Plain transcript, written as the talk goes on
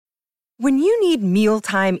When you need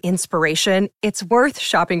mealtime inspiration, it's worth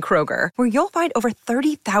shopping Kroger, where you'll find over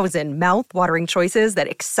 30,000 mouth-watering choices that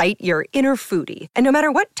excite your inner foodie. And no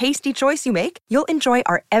matter what tasty choice you make, you'll enjoy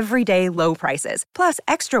our everyday low prices, plus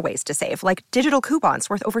extra ways to save, like digital coupons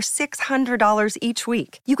worth over $600 each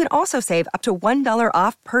week. You can also save up to $1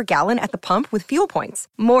 off per gallon at the pump with fuel points.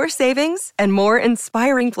 More savings and more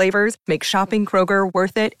inspiring flavors make shopping Kroger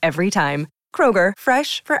worth it every time. Kroger,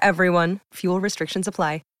 fresh for everyone. Fuel restrictions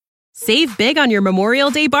apply. Save big on your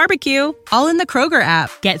Memorial Day barbecue, all in the Kroger app.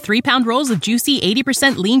 Get 3-pound rolls of juicy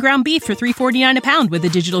 80% lean ground beef for $3.49 a pound with a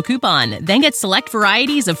digital coupon. Then get select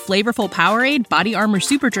varieties of flavorful Powerade, Body Armor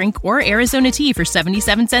Super Drink, or Arizona tea for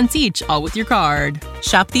 77 cents each, all with your card.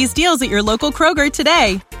 Shop these deals at your local Kroger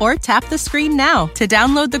today, or tap the screen now to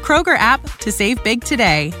download the Kroger app to save big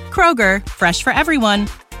today. Kroger, fresh for everyone.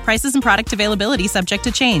 Prices and product availability subject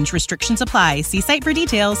to change. Restrictions apply. See site for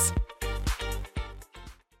details.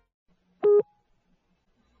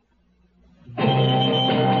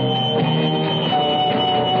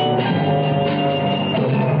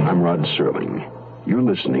 I'm Rod Serling. You're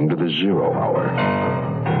listening to the Zero Hour.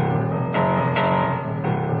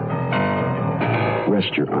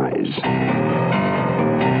 Rest your eyes.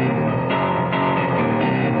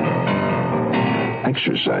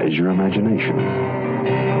 Exercise your imagination.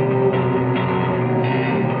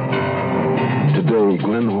 Today,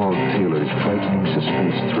 Glenn Hall Taylor's frightening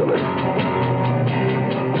suspense thriller,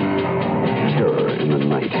 Terror in the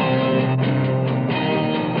Night.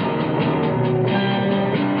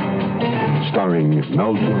 Starring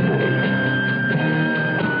Mel Torme.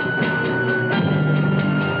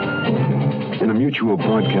 In a Mutual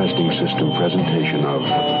Broadcasting System presentation of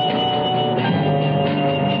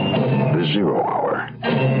The Zero Hour.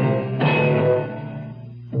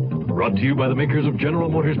 Brought to you by the makers of General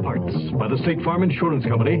Motors Parts, by the State Farm Insurance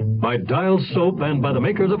Company, by Dial Soap, and by the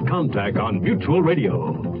makers of Contact on Mutual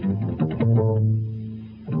Radio.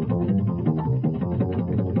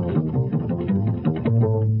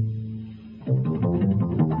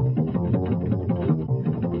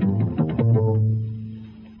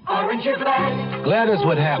 Glad is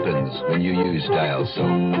what happens when you use Dial Soap.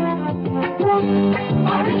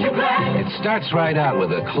 It starts right out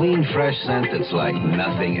with a clean, fresh scent that's like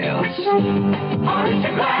nothing else.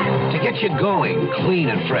 To get you going, clean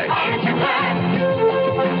and fresh.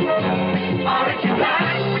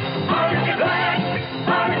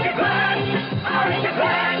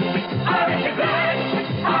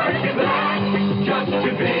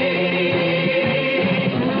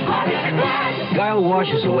 Dial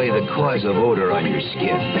washes away the cause of odor on your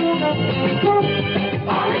skin.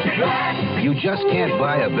 You just can't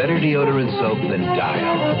buy a better deodorant soap than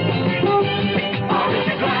Dial.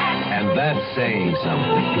 And that's saying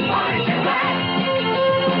something.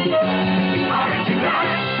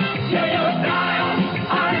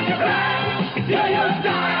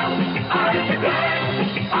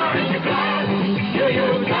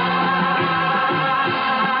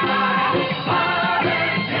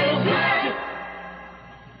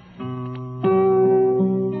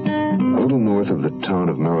 Of the town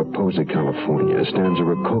of Mariposa, California, stands a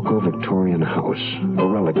Rococo Victorian house, a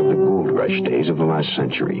relic of the gold rush days of the last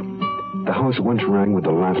century. The house once rang with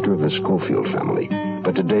the laughter of the Schofield family,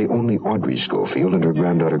 but today only Audrey Schofield and her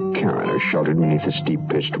granddaughter Karen are sheltered beneath a steep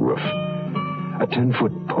pitched roof. A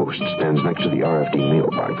 10-foot post stands next to the RFD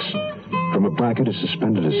mailbox. From a bracket is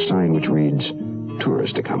suspended a sign which reads,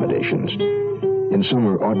 Tourist Accommodations. In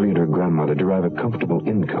summer, Audrey and her grandmother derive a comfortable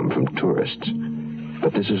income from tourists.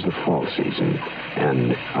 But this is the fall season,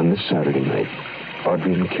 and on this Saturday night,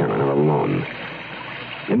 Audrey and Karen are alone.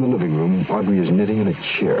 In the living room, Audrey is knitting in a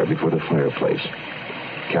chair before the fireplace.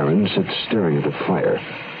 Karen sits staring at the fire.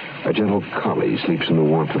 A gentle collie sleeps in the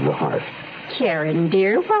warmth of the hearth. Karen,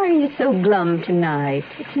 dear, why are you so glum tonight?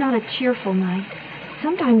 It's not a cheerful night.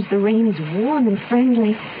 Sometimes the rain is warm and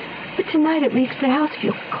friendly, but tonight it makes the house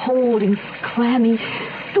feel cold and clammy,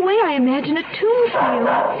 the way I imagine a tomb feels.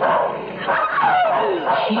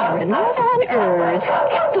 Karen, what on earth?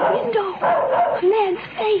 At the window. A man's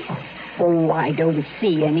face. Oh, I don't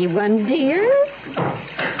see anyone, dear. Grandma!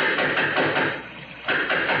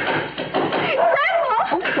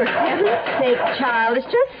 Oh, for heaven's sake, child, it's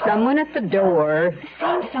just someone at the door.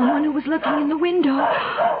 The same someone who was looking in the window.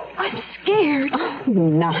 I'm scared. Oh,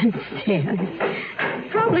 nonsense.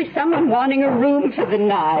 Probably someone wanting a room for the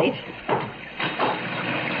night.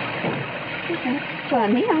 That's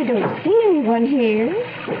funny. I don't see anyone here.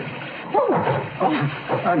 Oh,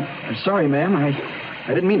 I'm sorry, ma'am. I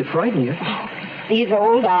didn't mean to frighten you. These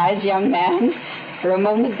old eyes, young man. For a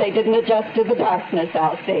moment, they didn't adjust to the darkness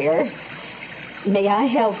out there. May I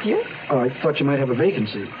help you? Oh, I thought you might have a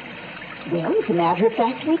vacancy. Well, as a matter of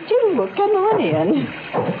fact, we do. Well, come on in.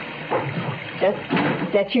 Just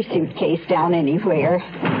set your suitcase down anywhere.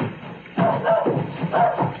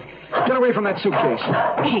 Get away from that suitcase.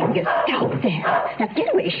 Angus, stop there. Now,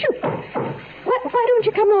 get away. Shoot. Why don't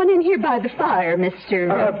you come on in here by the fire,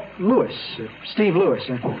 Mr. Lewis. Steve Lewis.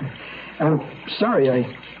 I'm sorry I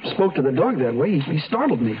spoke to the dog that way. He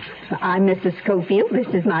startled me. I'm Mrs. Schofield. This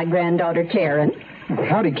is my granddaughter, Karen.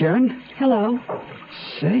 Howdy, Karen. Hello.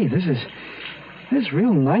 Say, this is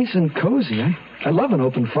real nice and cozy. I love an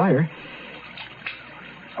open fire.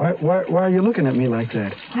 Why are you looking at me like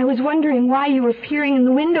that? I was wondering why you were peering in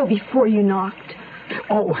the window before you knocked.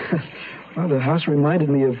 Oh, well, the house reminded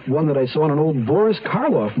me of one that I saw in an old Boris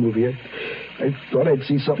Karloff movie. I thought I'd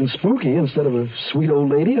see something spooky instead of a sweet old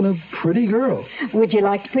lady and a pretty girl. Would you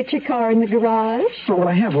like to put your car in the garage? Oh, well,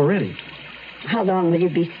 I have already. How long will you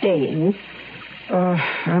be staying?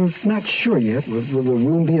 I'm not sure yet. Will the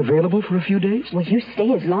room be available for a few days? Well, you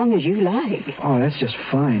stay as long as you like. Oh, that's just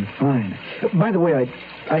fine. By the way,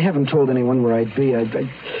 I haven't told anyone where I'd be. I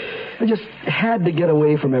just had to get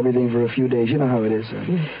away from everything for a few days. You know how it is.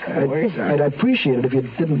 I'd appreciate it if you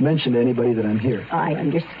didn't mention to anybody that I'm here. I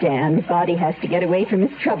understand. Body has to get away from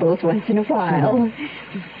his troubles once in a while.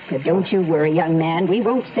 But don't you worry, young man. We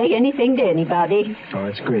won't say anything to anybody. Oh,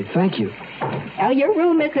 that's great. Thank you. Now, your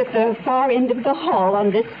room is at the far end of the hall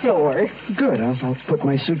on this floor. Good. I'll put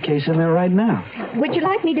my suitcase in there right now. Would you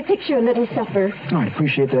like me to fix you a little supper? Oh, I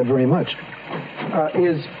appreciate that very much.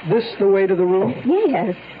 Is this the way to the room?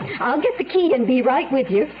 Yes. I'll get the key and be right with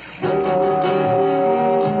you.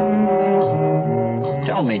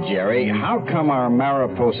 Tell me, Jerry, how come our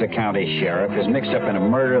Mariposa County Sheriff is mixed up in a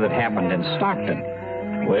murder that happened in Stockton?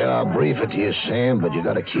 Well, I'll brief it to you, Sam, but you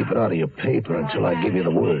got to keep it out of your paper until I give you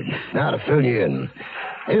the word. Now, to fill you in,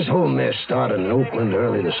 this whole mess started in Oakland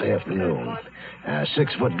early this afternoon. A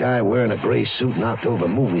 6-foot guy wearing a gray suit knocked over a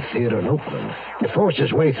movie theater in Oakland. He forced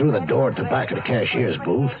his way through the door at the back of the cashier's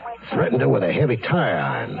booth, threatened her with a heavy tire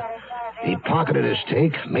iron. He pocketed his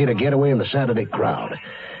take, made a getaway in the Saturday crowd.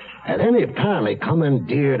 And then he apparently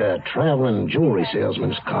commandeered a traveling jewelry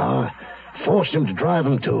salesman's car, forced him to drive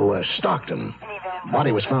him to Stockton.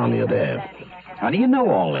 Body was found near there. How do you know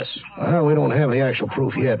all this? Well, we don't have the actual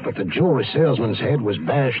proof yet, but the jewelry salesman's head was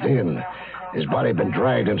bashed in. His body had been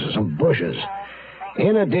dragged into some bushes.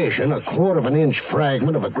 In addition, a 1/4-inch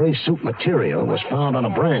fragment of a gray suit material was found on a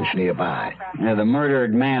branch nearby. Yeah, the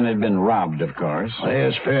murdered man had been robbed, of course. Well,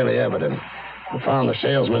 it's fairly evident. We found the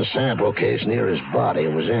salesman's sample case near his body.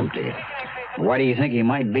 It was empty. Why do you think he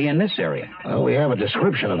might be in this area? Well, we have a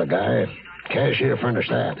description of the guy. Cashier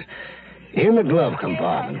furnished that. In the glove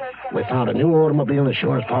compartment, we found a new automobile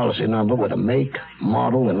insurance policy number with a make,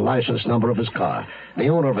 model, and license number of his car. The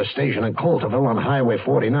owner of a station in Coulterville on Highway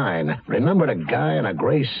 49 remembered a guy in a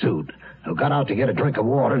gray suit who got out to get a drink of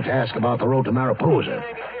water to ask about the road to Mariposa.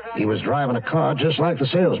 He was driving a car just like the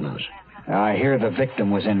salesman's. I hear the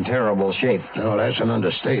victim was in terrible shape. Oh, that's an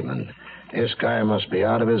understatement. This guy must be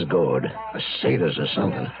out of his gourd. A sadist or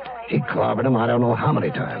something. He clobbered him I don't know how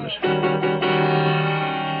many times.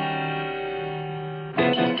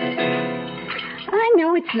 I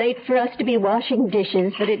know it's late for us to be washing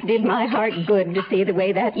dishes, but it did my heart good to see the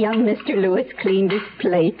way that young Mr. Lewis cleaned his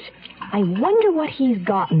plate. I wonder what he's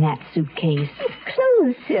got in that suitcase.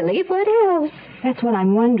 Clothes, silly. What else? That's what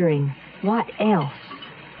I'm wondering. What else?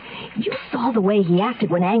 You saw the way he acted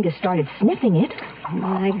when Angus started sniffing it. Oh,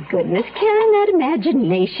 my goodness, Karen, that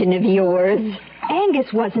imagination of yours.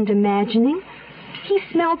 Angus wasn't imagining. He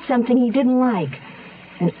smelled something he didn't like.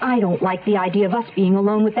 And I don't like the idea of us being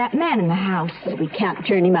alone with that man in the house. But we can't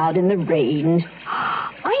turn him out in the rain.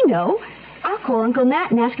 I know. I'll call Uncle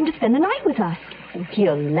Nat and ask him to spend the night with us.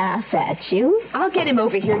 He'll laugh at you. I'll get him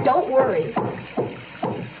over here. Don't worry.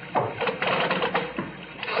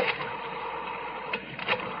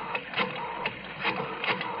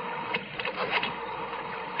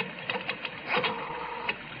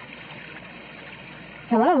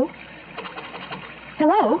 Hello?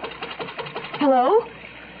 Hello? Hello?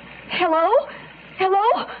 Hello?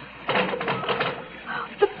 Hello?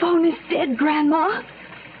 The phone is dead, Grandma.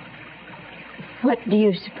 What do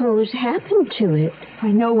you suppose happened to it? I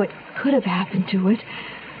know what could have happened to it,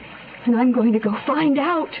 and I'm going to go find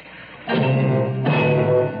out.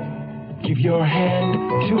 Give your hand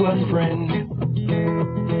to a friend.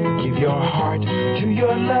 Give your heart to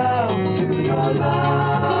your love,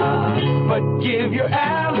 But give your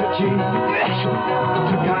allergy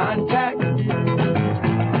to contact.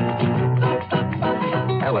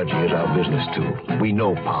 Allergy is our business, too. We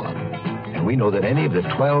know pollen. And we know that any of the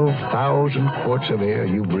 12,000 quarts of air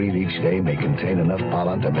you breathe each day may contain enough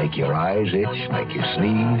pollen to make your eyes itch, make you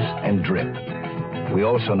sneeze, and drip. We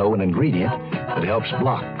also know an ingredient that helps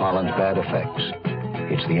block pollen's bad effects.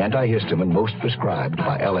 It's the antihistamine most prescribed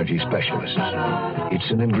by allergy specialists. It's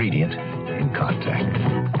an ingredient in Contact.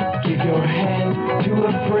 Give your hand to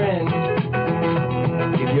a friend.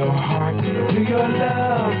 Give your heart to your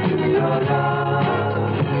love,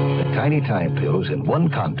 The tiny time pills in one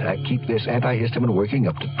Contact keep this antihistamine working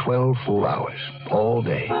up to 12 full hours, all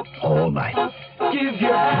day, all night. Give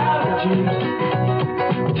your allergies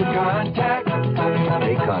to Contact.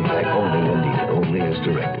 Take Contact only when needed, only as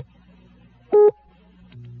directed.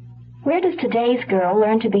 Where does today's girl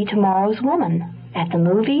learn to be tomorrow's woman? At the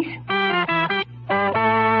movies?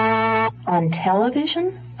 On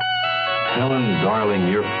television? Helen, darling,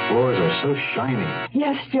 your floors are so shiny.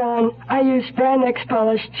 Yes, John. I used Brand X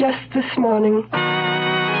polish just this morning.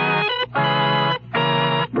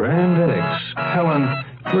 Brand X. Helen,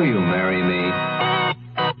 will you marry me?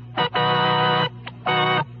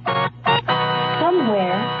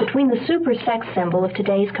 Somewhere between the super sex symbol of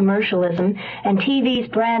today's commercialism and TV's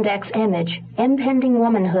Brand X image, impending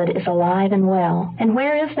womanhood is alive and well. And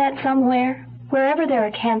where is that somewhere? Wherever there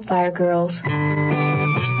are campfire girls.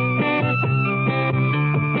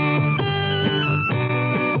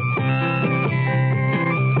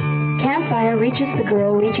 Campfire reaches the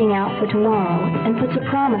girl reaching out for tomorrow and puts a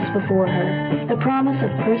promise before her. The promise of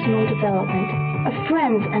personal development, of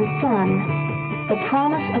friends and fun. The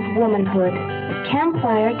promise of womanhood.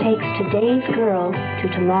 Campfire takes today's girl to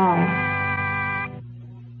tomorrow.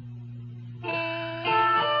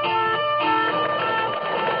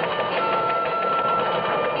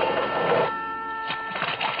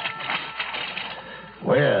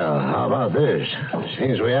 Well, how about this?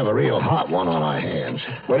 Seems we have a real hot one on our hands.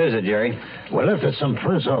 What is it, Jerry? We lifted some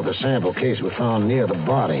prints off the sample case we found near the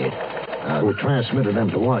body. We transmitted them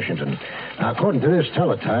to Washington. Now, according to this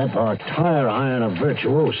teletype, our tire iron of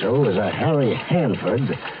virtuoso is a Harry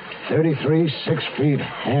Hanford, 33, 6 feet,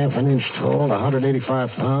 half an inch tall, 185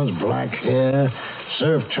 pounds, black hair,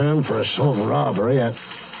 served term for assault and robbery at...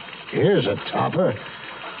 Here's a topper.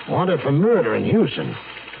 Wanted for murder in Houston.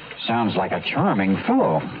 Sounds like a charming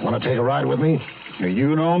fellow. Want to take a ride with me?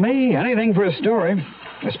 You know me. Anything for a story.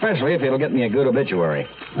 Especially if it'll get me a good obituary.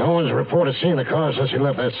 No one's reported seeing the car since he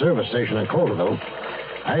left that service station in Colterville.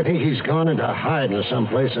 I think he's gone into hiding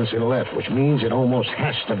someplace since he left, which means it almost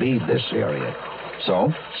has to be this area.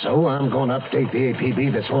 So? So I'm going to update the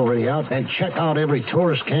APB that's already out and check out every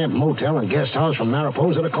tourist camp, motel, and guest house from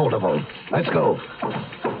Mariposa to Colterville. Let's go.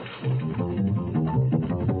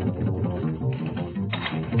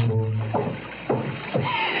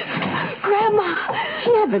 Grandma!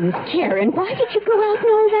 Heavens, Karen, why did you go out in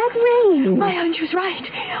all that rain? My hunch was right.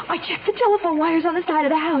 I checked the telephone wires on the side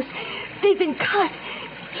of the house. They've been cut.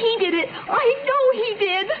 He did it. I know he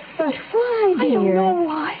did. But why, dear? I don't know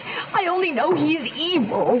why. I only know he is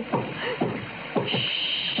evil.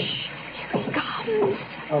 Shh. Here he comes.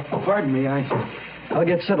 Oh, pardon me. I'll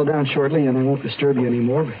get settled down shortly, and I won't disturb you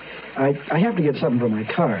anymore. But I have to get something for my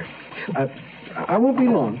car. I won't be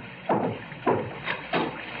long.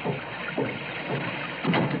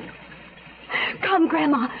 Come,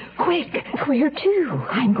 Grandma, quick. Where to?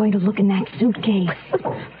 I'm going to look in that suitcase.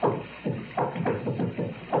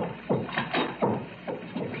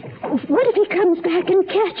 What if he comes back and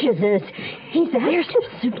catches us? There's the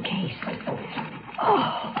suitcase.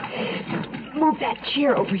 Oh, move that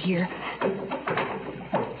chair over here.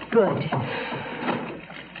 Good.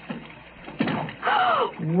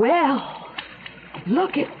 Well,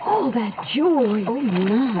 look at all that jewelry. Oh,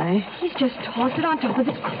 my. He's just tossed it on top of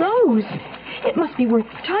his clothes. It must be worth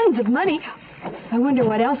tons of money. I wonder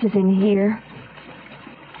what else is in here.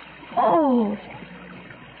 Oh,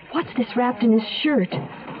 what's this wrapped in his shirt?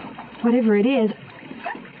 Whatever it is,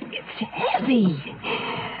 it's heavy.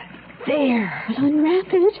 There. Well,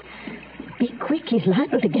 unwrap it. Be quick, he's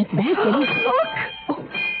liable to get back in. Look! Oh,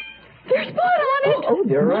 there's blood on it. Oh,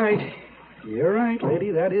 you're right. You're right, lady.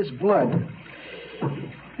 That is blood.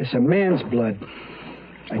 It's a man's blood.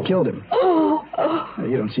 I killed him. Oh.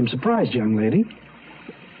 You don't seem surprised, young lady.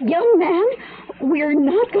 Young man, we're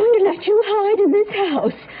not going to let you hide in this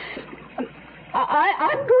house.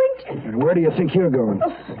 I'm going to... And where do you think you're going?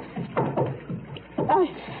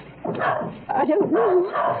 I don't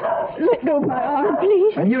know. Let go of my arm,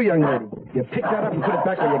 please. And you, young lady, you pick that up and put it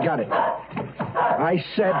back where you got it. I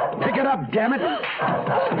said, pick it up, damn it.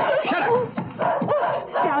 Shut up.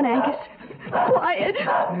 Down, Angus. Quiet.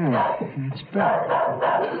 That's better.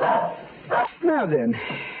 Now then,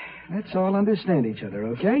 let's all understand each other,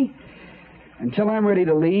 okay? Until I'm ready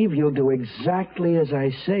to leave, you'll do exactly as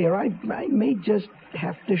I say, or I may just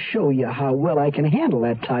have to show you how well I can handle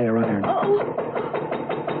that tire iron.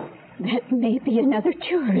 Oh, that may be another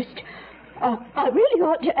tourist. I really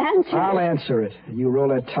ought to answer. I'll answer it. You roll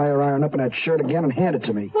that tire iron up in that shirt again and hand it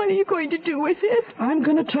to me. What are you going to do with it? I'm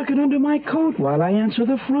going to tuck it under my coat while I answer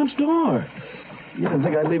the front door. You didn't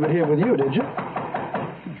think I'd leave it here with you, did you?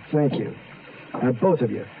 Thank you. Now, both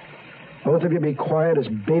of you be quiet as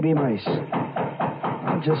baby mice.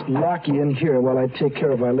 I'll just lock you in here while I take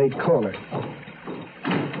care of our late caller.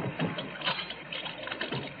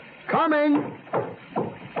 Coming!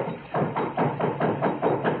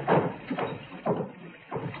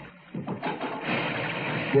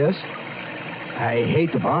 Yes? I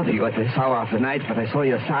hate to bother you at this hour of the night, but I saw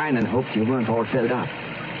your sign and hoped you weren't all filled up.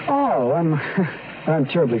 Oh, I'm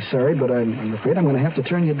terribly sorry, but I'm afraid I'm going to have to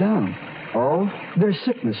turn you down. Oh? There's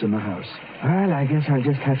sickness in the house. Well, I guess I'll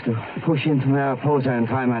just have to push into Mariposa and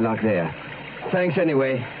try my luck there. Thanks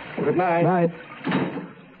anyway. Good night. Night.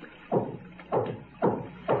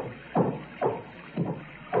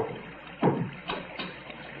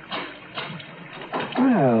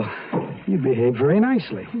 Well, you behaved very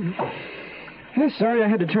nicely. Sorry I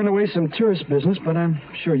had to turn away some tourist business, but I'm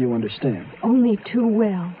sure you understand. Only too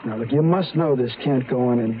well. Now, look, you must know this can't go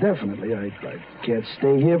on indefinitely. I can't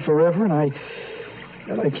stay here forever, and I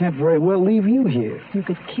can't very well leave you here. You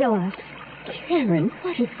could kill us. Karen,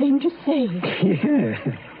 what a thing to say.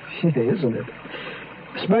 Yeah, isn't it?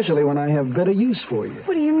 Especially when I have better use for you.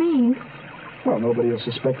 What do you mean? Well, nobody will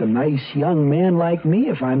suspect a nice young man like me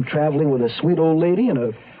if I'm traveling with a sweet old lady and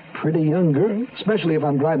a pretty young girl, especially if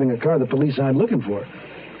I'm driving a car the police aren't looking for.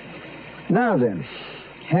 Now then,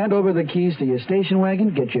 hand over the keys to your station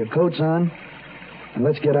wagon, get your coats on, and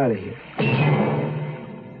let's get out of here.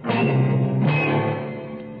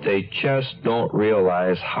 They just don't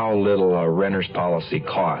realize how little a renter's policy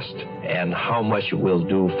costs and how much it will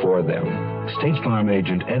do for them. State Farm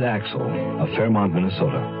agent Ed Axel of Fairmont,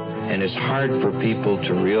 Minnesota. And it's hard for people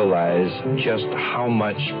to realize just how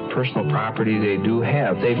much personal property they do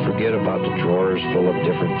have. They forget about the drawers full of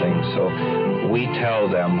different things. So we tell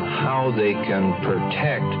them how they can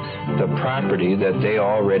protect the property that they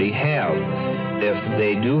already have. If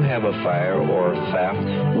they do have a fire or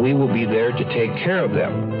theft, we will be there to take care of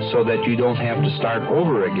them so that you don't have to start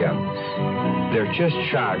over again. They're just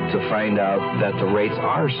shocked to find out that the rates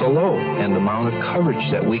are so low and the amount of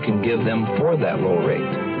coverage that we can give them for that low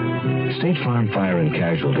rate. State Farm Fire and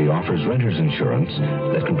Casualty offers renter's insurance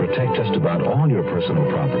that can protect just about all your personal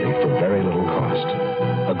property for very little cost.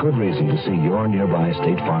 A good reason to see your nearby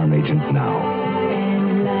State Farm agent now.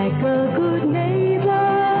 And like a good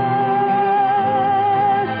neighbor,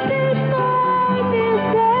 State Farm is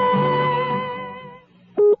there.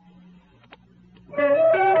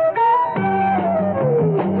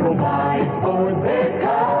 Provide for their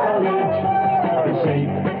college a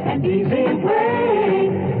safe and easy way.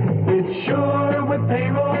 Sure, with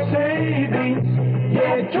payroll savings,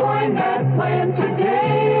 yeah, join that plan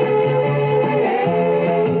today.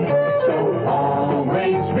 So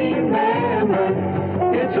always remember,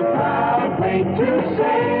 it's a proud way to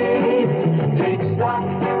save. Take stock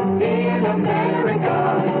in America,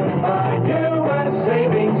 buy U.S.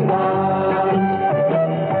 savings bonds.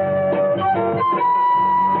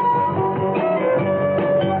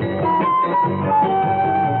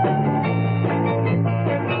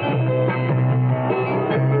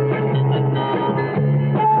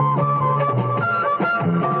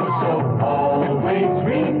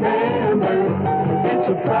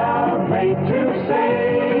 Proud way to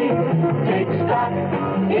save. Take stock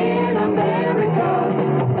in America,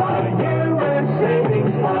 buy U.S.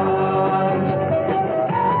 savings bonds.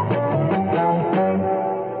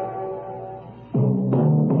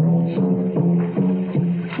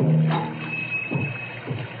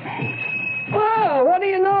 Well, what do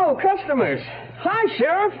you know? Customers. Hi,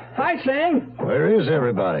 Sheriff. Hi, Sam. Where is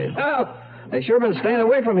everybody? Oh, they sure been staying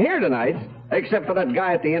away from here tonight. Except for that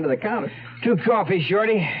guy at the end of the counter. 2 coffees,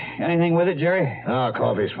 Shorty. Anything with it, Jerry?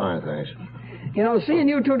 Coffee's fine, thanks. You know, seeing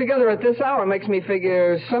you two together at this hour makes me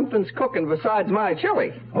figure something's cooking besides my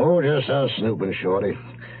chili. Oh, just us snooping, Shorty.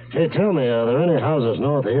 Hey, tell me, are there any houses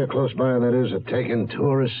north of here close by that is a taking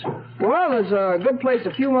tourists? Well, there's a good place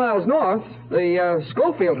a few miles north, the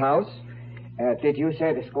Schofield House. Did you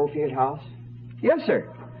say the Schofield House? Yes,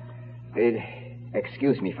 sir.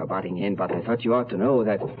 Excuse me for butting in, but I thought you ought to know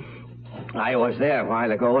that I was there a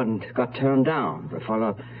while ago and got turned down. The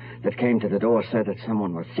fellow that came to the door said that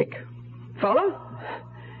someone was sick. Fellow?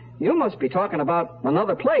 You must be talking about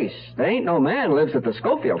another place. There ain't no man lives at the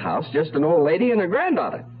Schofield House, just an old lady and her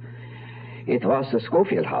granddaughter. It was the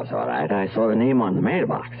Schofield house, all right. I saw the name on the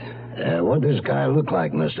mailbox. What does this guy look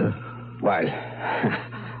like, mister? Well,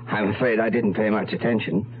 I'm afraid I didn't pay much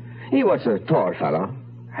attention. He was a tall fellow.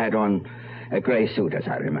 Had on a gray suit, as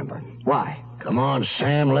I remember. Why? Come on,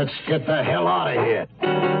 Sam. Let's get the hell out of here.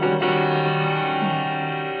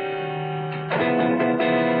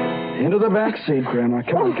 Into the back seat, Grandma.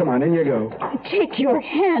 Come on, in you go. Take your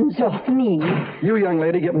hands off me. You, young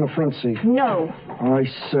lady, get in the front seat. No. I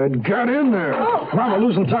said get in there. Oh. Come on, we're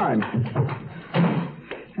losing time.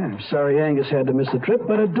 I'm sorry Angus had to miss the trip,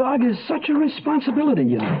 but a dog is such a responsibility,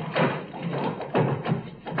 you know.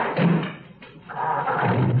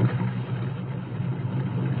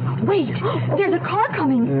 Wait, there's a car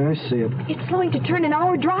coming. Yeah, I see it. It's slowing to turn in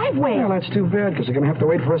our driveway. Well, that's too bad, because they're going to have to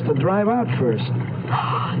wait for us to drive out first.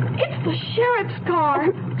 It's the sheriff's car.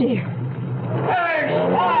 Oh, dear. Hey,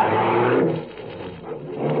 stop!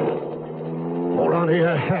 Hold on to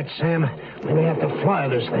your hat, Sam. We may have to fly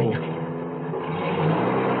this thing.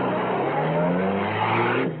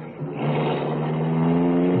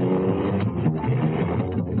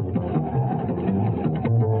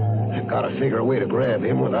 Gotta figure a way to grab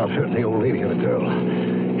him without hurting the old lady and the girl.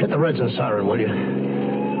 Hit the Redson siren, will you?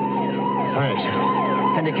 Thanks.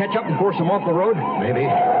 Can you catch up and force him off the road? Maybe.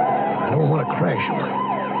 I don't want to crash him.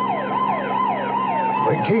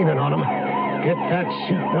 We're gaining on him. Get that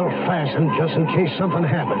seatbelt fastened just in case something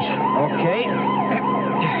happens. Okay.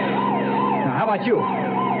 Now, how about you?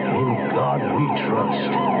 In God we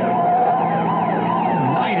trust.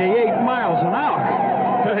 98 miles an hour.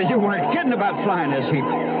 You weren't kidding about flying this heap.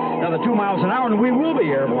 Another 2 miles an hour and we will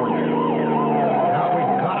be airborne. Now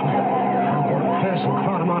we've got him. I'm going to pass and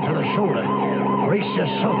prod him onto the shoulder. Brace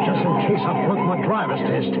yourself just in case I flunk my driver's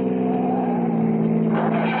test.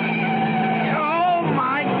 Oh,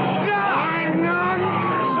 my God!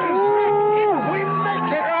 We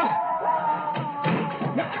make it!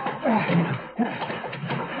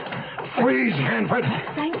 Freeze, Hanford.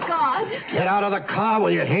 Thank God. Get out of the car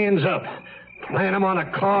with your hands up. Plant him on a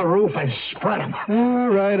car roof and spread him. All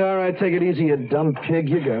right. Take it easy, you dumb pig.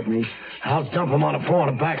 You got me. I'll dump him on the floor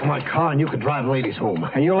in the back of my car, and you can drive the ladies home.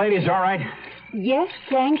 Are you ladies all right? Yes,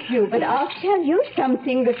 thank you. But I'll tell you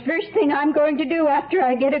something. The first thing I'm going to do after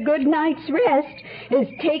I get a good night's rest is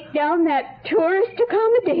take down that tourist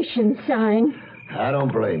accommodation sign. I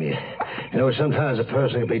don't blame you. You know, sometimes a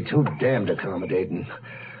person can be too damned accommodating.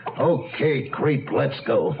 Okay, creep, let's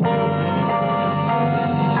go.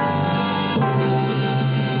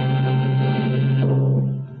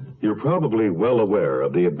 You're probably well aware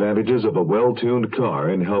of the advantages of a well-tuned car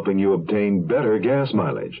in helping you obtain better gas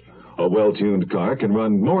mileage. A well-tuned car can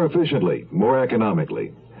run more efficiently, more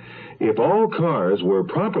economically. If all cars were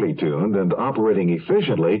properly tuned and operating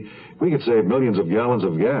efficiently, we could save millions of gallons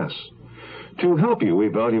of gas. To help you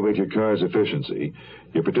evaluate your car's efficiency,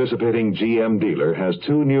 your participating GM dealer has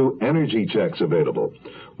 2 new energy checks available.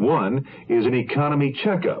 One is an economy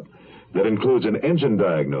checkup that includes an engine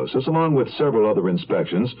diagnosis along with several other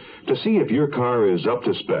inspections to see if your car is up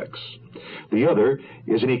to specs. The other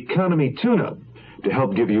is an economy tune-up to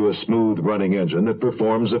help give you a smooth running engine that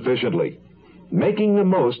performs efficiently. Making the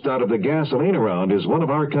most out of the gasoline around is one of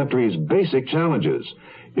our country's basic challenges.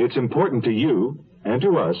 It's important to you and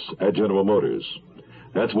to us at General Motors.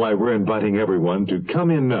 That's why we're inviting everyone to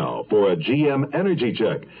come in now for a GM energy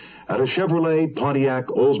check at a Chevrolet, Pontiac,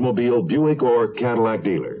 Oldsmobile, Buick, or Cadillac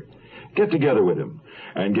dealer. Get together with him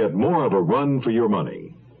and get more of a run for your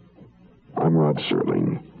money. I'm Rod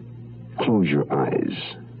Serling. Close your eyes,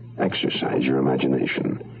 exercise your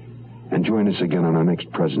imagination, and join us again on our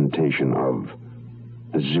next presentation of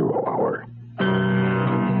The Zero Hour.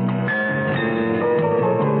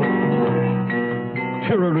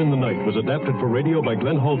 Terror in the Night was adapted for radio by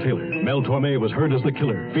Glenn Hall Taylor. Mel Torme was heard as the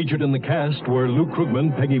killer. Featured in the cast were Lou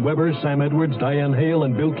Krugman, Peggy Weber, Sam Edwards, Diane Hale,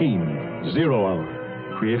 and Bill Keane. Zero Hour,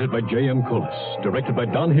 created by J.M. Collis, directed by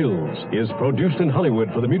Don Hills, is produced in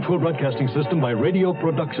Hollywood for the Mutual Broadcasting System by Radio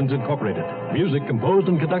Productions Incorporated. Music composed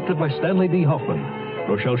and conducted by Stanley D. Hoffman.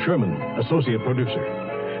 Rochelle Sherman, associate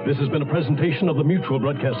producer. This has been a presentation of the Mutual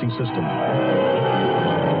Broadcasting System.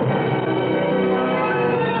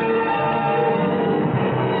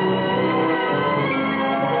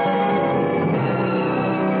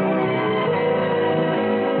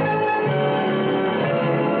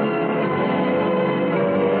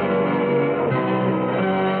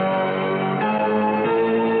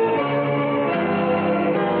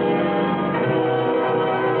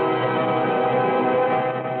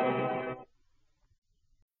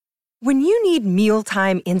 When you need need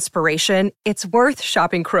mealtime inspiration, it's worth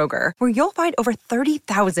shopping Kroger, where you'll find over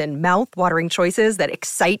 30,000 mouth-watering choices that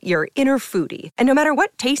excite your inner foodie. And no matter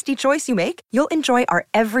what tasty choice you make, you'll enjoy our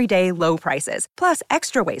everyday low prices, plus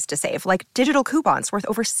extra ways to save, like digital coupons worth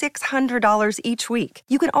over $600 each week.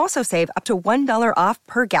 You can also save up to $1 off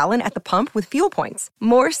per gallon at the pump with fuel points.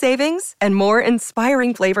 More savings and more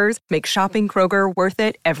inspiring flavors make shopping Kroger worth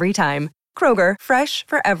it every time. Kroger, fresh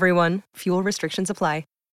for everyone. Fuel restrictions apply.